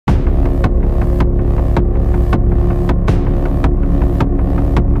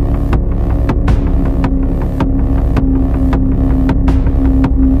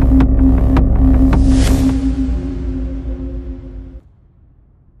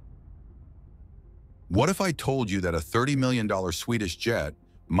What if I told you that a $30 million Swedish jet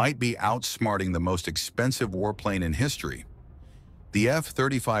might be outsmarting the most expensive warplane in history? The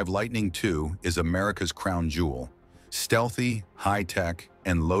F-35 Lightning II is America's crown jewel, stealthy, high-tech,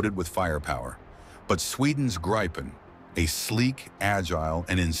 and loaded with firepower. But Sweden's Gripen, a sleek, agile,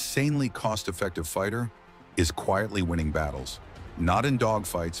 and insanely cost-effective fighter, is quietly winning battles, not in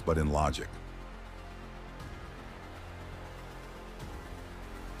dogfights but in logic.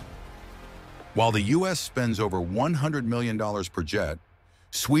 While the US spends over $100 million per jet,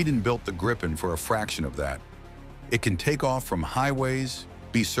 Sweden built the Gripen for a fraction of that. It can take off from highways,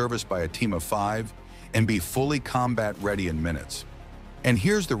 be serviced by a team of 5, and be fully combat ready in minutes. And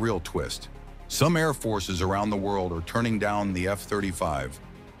here's the real twist. Some air forces around the world are turning down the F-35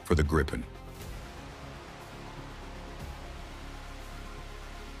 for the Gripen.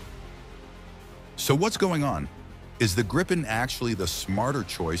 So what's going on? Is the Gripen actually the smarter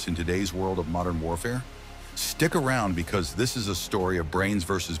choice in today's world of modern warfare? Stick around because this is a story of brains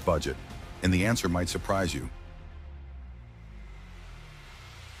versus budget, and the answer might surprise you.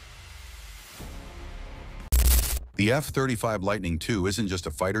 The F-35 Lightning II isn't just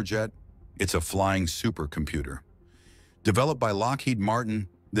a fighter jet, it's a flying supercomputer. Developed by Lockheed Martin,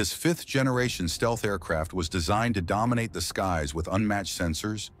 this fifth-generation stealth aircraft was designed to dominate the skies with unmatched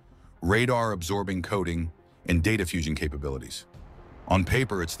sensors, radar-absorbing coating, and data fusion capabilities. On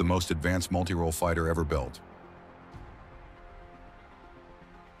paper, it's the most advanced multi-role fighter ever built.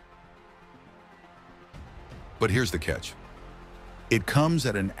 But here's the catch. It comes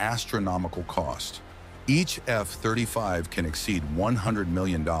at an astronomical cost. Each F-35 can exceed $100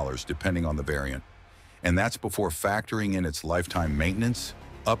 million depending on the variant, and that's before factoring in its lifetime maintenance,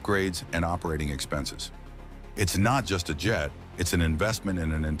 upgrades, and operating expenses. It's not just a jet, it's an investment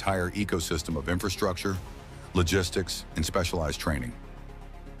in an entire ecosystem of infrastructure, logistics, and specialized training.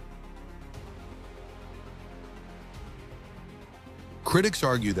 Critics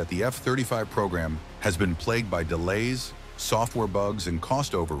argue that the F-35 program has been plagued by delays, software bugs, and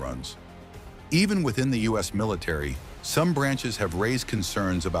cost overruns. Even within the US military, some branches have raised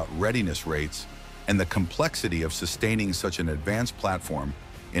concerns about readiness rates and the complexity of sustaining such an advanced platform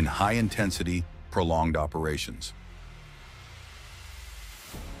in high-intensity, prolonged operations.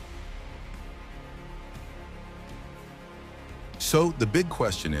 So the big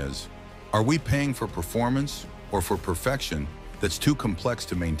question is, are we paying for performance or for perfection that's too complex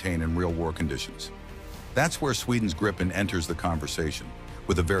to maintain in real war conditions? That's where Sweden's Gripen enters the conversation,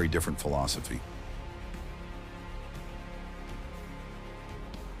 with a very different philosophy.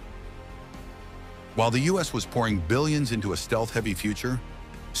 While the US was pouring billions into a stealth-heavy future,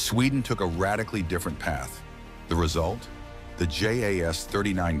 Sweden took a radically different path. The result? The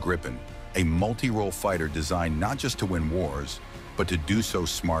JAS-39 Gripen, a multi-role fighter designed not just to win wars, but to do so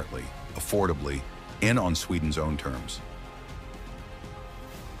smartly, affordably, and on Sweden's own terms.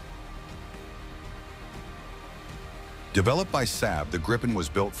 Developed by Saab, the Gripen was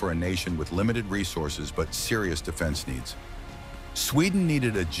built for a nation with limited resources but serious defense needs. Sweden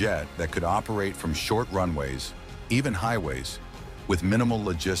needed a jet that could operate from short runways, even highways, with minimal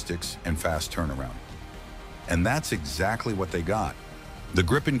logistics and fast turnaround. And that's exactly what they got. The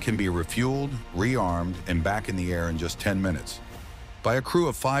Gripen can be refueled, rearmed, and back in the air in just 10 minutes by a crew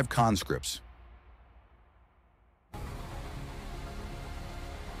of 5 conscripts.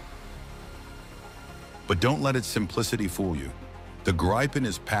 But don't let its simplicity fool you. The Gripen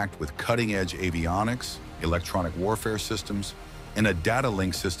is packed with cutting-edge avionics, electronic warfare systems, and a data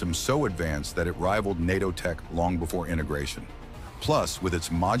link system so advanced that it rivaled NATO tech long before integration. Plus, with its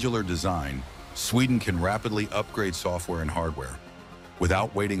modular design, Sweden can rapidly upgrade software and hardware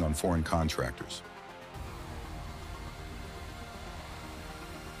without waiting on foreign contractors.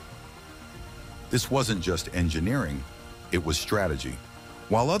 This wasn't just engineering, it was strategy.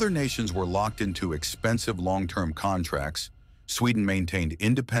 While other nations were locked into expensive long-term contracts, Sweden maintained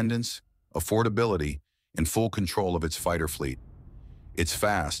independence, affordability, and full control of its fighter fleet. It's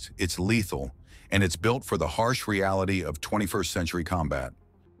fast, it's lethal, and it's built for the harsh reality of 21st century combat.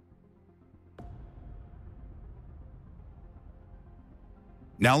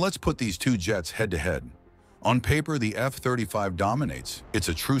 Now let's put these two jets head-to-head. On paper, the F-35 dominates. It's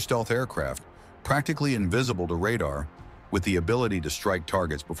a true stealth aircraft, practically invisible to radar, with the ability to strike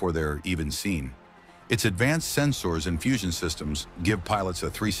targets before they're even seen. Its advanced sensors and fusion systems give pilots a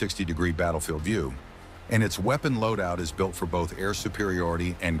 360-degree battlefield view, and its weapon loadout is built for both air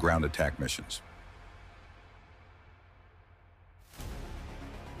superiority and ground attack missions.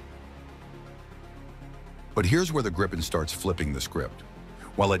 But here's where the Gripen starts flipping the script.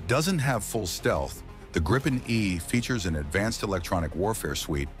 While it doesn't have full stealth, the Gripen E features an advanced electronic warfare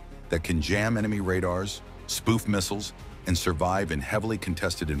suite that can jam enemy radars, spoof missiles, and survive in heavily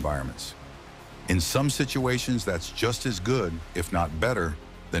contested environments. In some situations, that's just as good, if not better,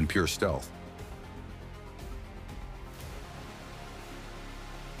 than pure stealth.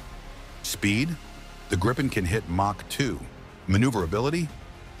 Speed? The Gripen can hit Mach 2. Maneuverability?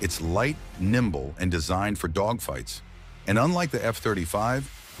 It's light, nimble, and designed for dogfights. And unlike the F-35,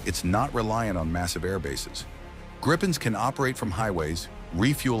 it's not reliant on massive air bases. Gripens can operate from highways,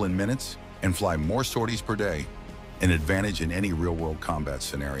 refuel in minutes, and fly more sorties per day, an advantage in any real-world combat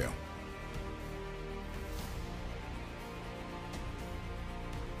scenario.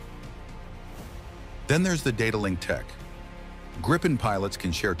 Then there's the data link tech. Gripen pilots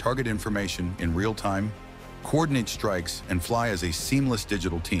can share target information in real time, coordinate strikes, and fly as a seamless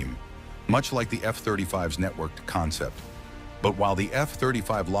digital team, much like the F-35's networked concept. But while the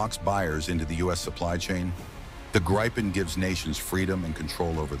F-35 locks buyers into the U.S. supply chain, the Gripen gives nations freedom and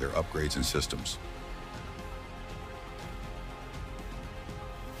control over their upgrades and systems.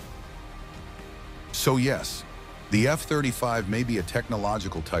 So yes, the F-35 may be a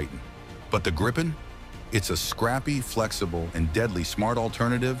technological titan, but the Gripen? It's a scrappy, flexible, and deadly smart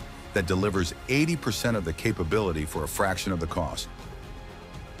alternative that delivers 80% of the capability for a fraction of the cost.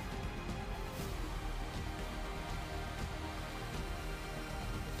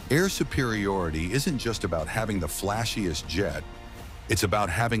 Air superiority isn't just about having the flashiest jet. It's about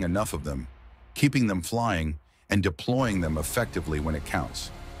having enough of them, keeping them flying, and deploying them effectively when it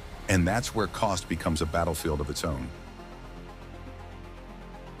counts. And that's where cost becomes a battlefield of its own.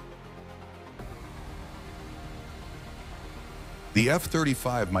 The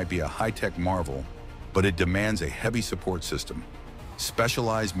F-35 might be a high-tech marvel, but it demands a heavy support system,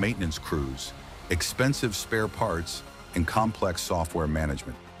 specialized maintenance crews, expensive spare parts, and complex software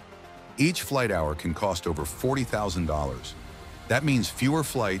management. Each flight hour can cost over $40,000. That means fewer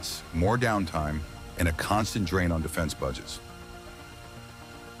flights, more downtime, and a constant drain on defense budgets.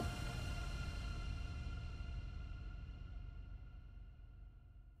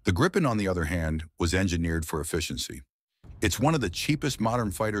 The Gripen, on the other hand, was engineered for efficiency. It's one of the cheapest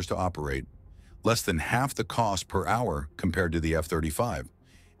modern fighters to operate, less than half the cost per hour compared to the F-35,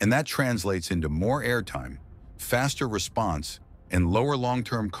 and that translates into more airtime, faster response, and lower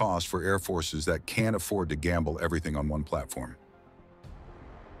long-term costs for air forces that can't afford to gamble everything on one platform.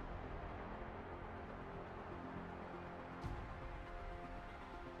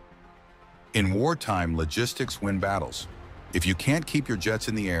 In wartime, logistics win battles. If you can't keep your jets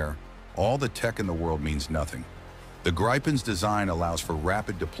in the air, all the tech in the world means nothing. The Gripen's design allows for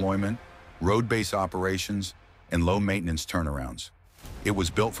rapid deployment, road-based operations, and low-maintenance turnarounds. It was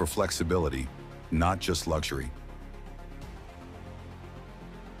built for flexibility, not just luxury.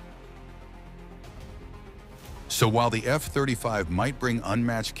 So while the F-35 might bring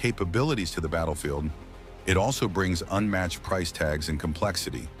unmatched capabilities to the battlefield, it also brings unmatched price tags and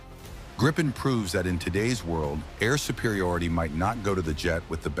complexity. Gripen proves that in today's world, air superiority might not go to the jet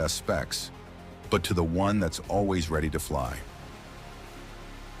with the best specs, but to the one that's always ready to fly.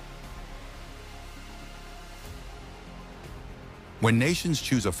 When nations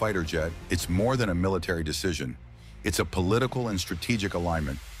choose a fighter jet, it's more than a military decision. It's a political and strategic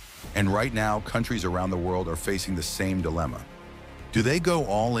alignment. And right now, countries around the world are facing the same dilemma. Do they go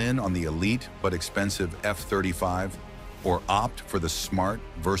all in on the elite but expensive F-35, or opt for the smart,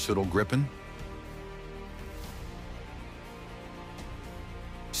 versatile Gripen?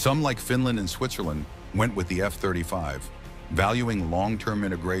 Some, like Finland and Switzerland, went with the F-35, valuing long-term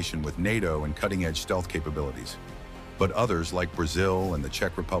integration with NATO and cutting-edge stealth capabilities. But others, like Brazil and the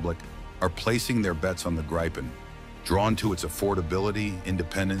Czech Republic, are placing their bets on the Gripen, drawn to its affordability,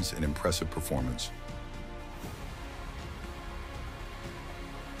 independence, and impressive performance.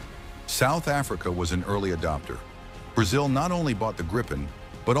 South Africa was an early adopter. Brazil not only bought the Gripen,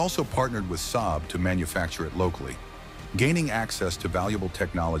 but also partnered with Saab to manufacture it locally, gaining access to valuable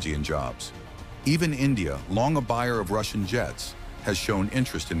technology and jobs. Even India, long a buyer of Russian jets, has shown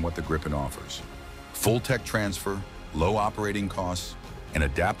interest in what the Gripen offers. Full tech transfer, low operating costs, and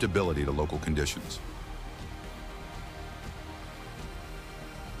adaptability to local conditions.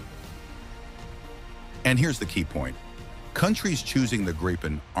 And here's the key point. Countries choosing the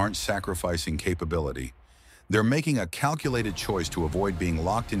Gripen aren't sacrificing capability. They're making a calculated choice to avoid being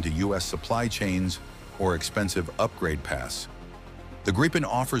locked into U.S. supply chains or expensive upgrade paths. The Gripen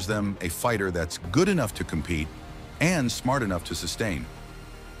offers them a fighter that's good enough to compete and smart enough to sustain.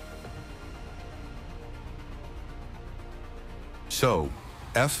 So,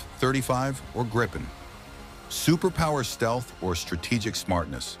 F-35 or Gripen? Superpower stealth or strategic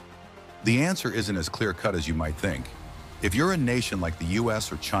smartness? The answer isn't as clear-cut as you might think. If you're a nation like the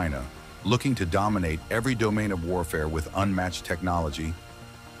US or China, looking to dominate every domain of warfare with unmatched technology,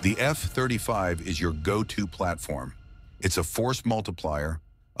 the F-35 is your go-to platform. It's a force multiplier,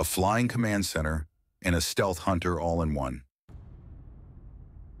 a flying command center, and a stealth hunter all in one.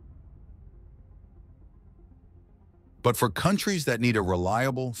 But for countries that need a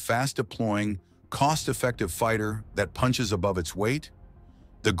reliable, fast-deploying, cost-effective fighter that punches above its weight,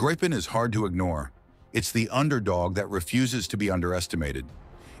 the Gripen is hard to ignore. It's the underdog that refuses to be underestimated.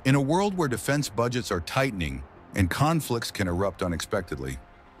 In a world where defense budgets are tightening and conflicts can erupt unexpectedly,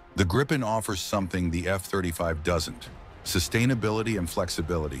 the Gripen offers something the F-35 doesn't: sustainability and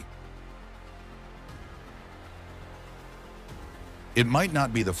flexibility. It might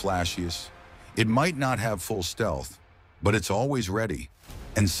not be the flashiest, it might not have full stealth, but it's always ready.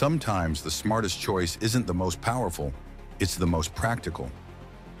 And sometimes the smartest choice isn't the most powerful, it's the most practical.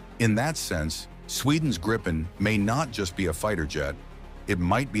 In that sense, Sweden's Gripen may not just be a fighter jet, it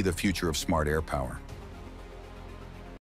might be the future of smart air power.